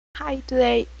Hi,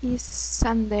 today is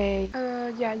Sunday.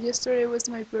 Yeah, yesterday was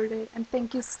my birthday, and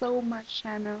thank you so much,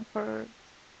 Shannon, for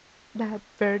that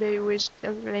birthday wish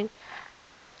yesterday.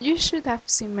 You should have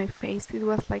seen my face. It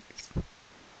was like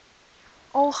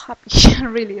all happy,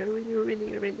 really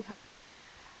happy.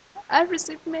 I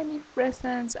received many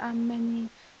presents and many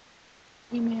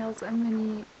emails and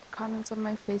many comments on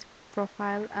my Facebook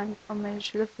profile and on my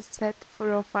set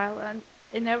profile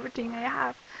and everything I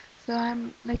have. So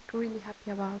I'm like really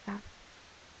happy about that.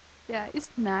 Yeah,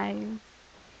 it's nice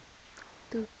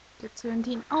to get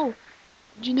 17. Oh,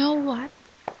 you know what?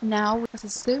 Now, as a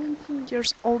 17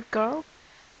 years old girl,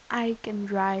 I can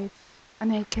drive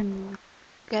and I can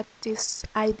get this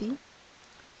ID,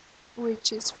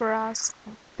 which is for us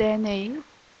DNA,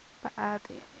 but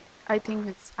I think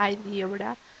it's ID over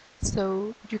there.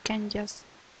 So you can just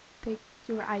take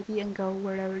your ID and go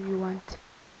wherever you want.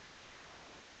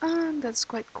 And that's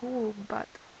quite cool, but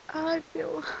I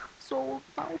feel so old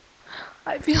now.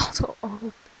 I feel so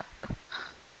old. I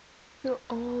feel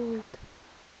old.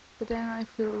 But then I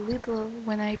feel little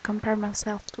when I compare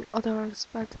myself to others,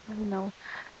 but I don't know.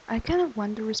 I kind of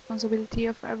want the responsibility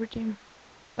of everything,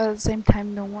 but at the same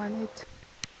time don't want it.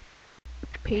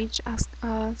 The page asks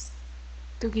us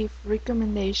to give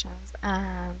recommendations,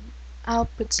 and I'll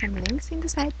put some links in the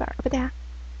sidebar over there,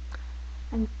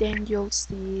 and then you'll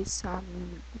see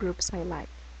some groups I like.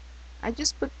 I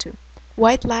just put two,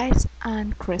 White Lies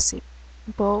and Krezip.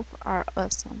 Both are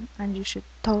awesome, and you should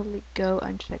totally go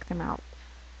and check them out.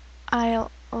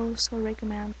 I'll also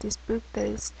recommend this book that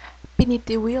is Beneath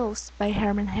the Wheels by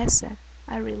Hermann Hesse.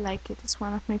 I really like it, it's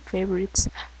one of my favorites.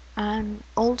 And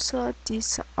also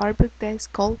this art book that is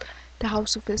called The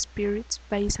House of Spirits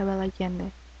by Isabel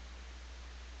Allende.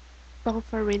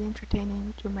 Both are really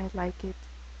entertaining, you might like it,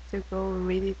 so go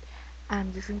read it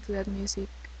and listen to that music.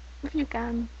 If you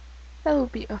can, that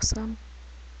would be awesome.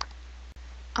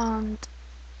 And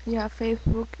yeah,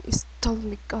 Facebook is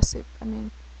totally gossip. I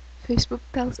mean, Facebook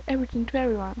tells everything to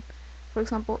everyone. For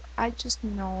example, I just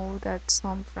know that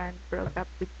some friend broke up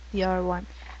with the other one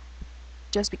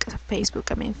just because of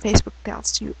Facebook. I mean, Facebook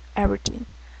tells you everything.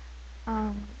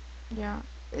 Um, yeah,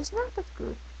 it's not that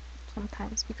good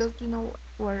sometimes because you know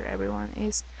where everyone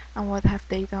is and what have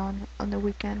they done on the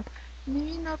weekend.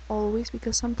 Maybe not always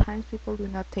because sometimes people do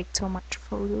not take so much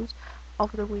photos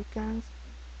of the weekends,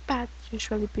 but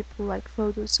usually people like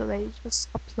photos, so they just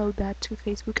upload that to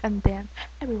Facebook and then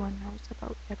everyone knows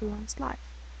about everyone's life.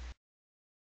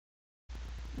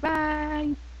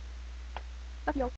 Bye! Love you all.